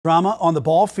Drama on the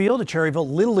ball field. A Cherryville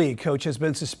Little League coach has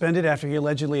been suspended after he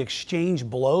allegedly exchanged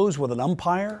blows with an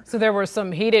umpire. So there were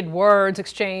some heated words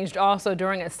exchanged also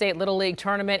during a state Little League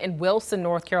tournament in Wilson,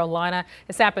 North Carolina.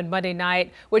 This happened Monday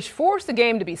night, which forced the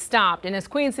game to be stopped. And as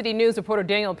Queen City News reporter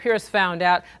Daniel Pierce found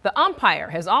out, the umpire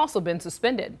has also been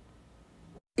suspended.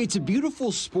 It's a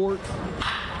beautiful sport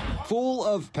full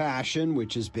of passion,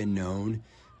 which has been known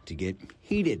to get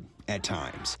heated at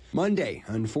times. Monday,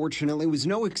 unfortunately, was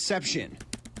no exception.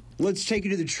 Let's take you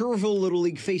to the Cherryville Little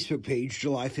League Facebook page,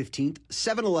 July 15th,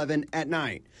 7-11 at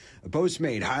night. A post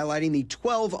made highlighting the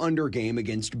 12-under game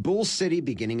against Bull City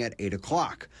beginning at 8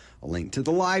 o'clock. A link to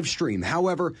the live stream.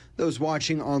 However, those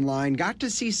watching online got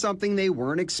to see something they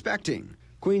weren't expecting.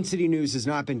 Queen City News has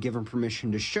not been given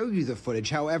permission to show you the footage.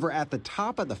 However, at the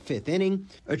top of the 5th inning,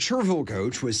 a Cherryville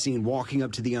coach was seen walking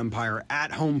up to the umpire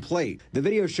at home plate. The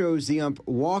video shows the ump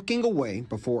walking away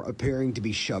before appearing to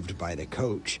be shoved by the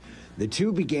coach. The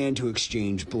two began to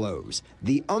exchange blows.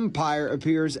 The umpire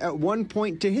appears at one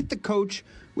point to hit the coach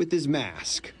with his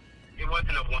mask. It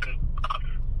wasn't a one-off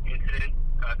incident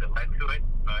that led to it.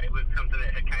 It was something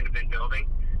that had kind of been building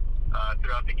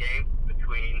throughout the game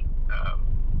between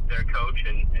their coach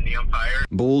and the umpire.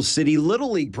 Bull City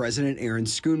Little League president Aaron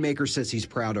Schoonmaker says he's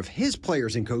proud of his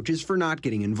players and coaches for not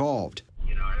getting involved.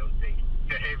 You know, I don't think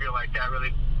behavior like that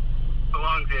really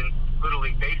belongs in Little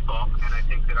League baseball, and I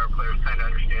think that our players kind of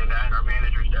understand that, and our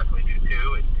managers definitely do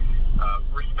too, and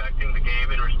respecting the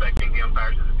game and respecting the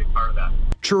umpires is a big part of that.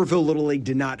 Cherryville Little League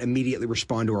did not immediately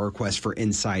respond to our request for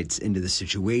insights into the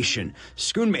situation.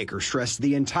 Schoonmaker stressed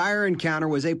the entire encounter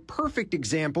was a perfect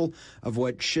example of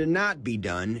what should not be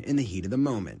done in the heat of the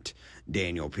moment.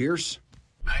 Daniel Pierce.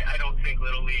 I don't think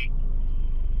Little League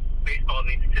baseball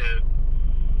needs to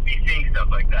be seeing stuff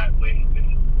like that when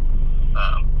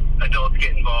adults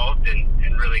get involved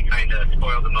and really kind of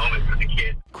spoil the moment for the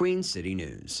kids. Queen City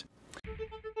News.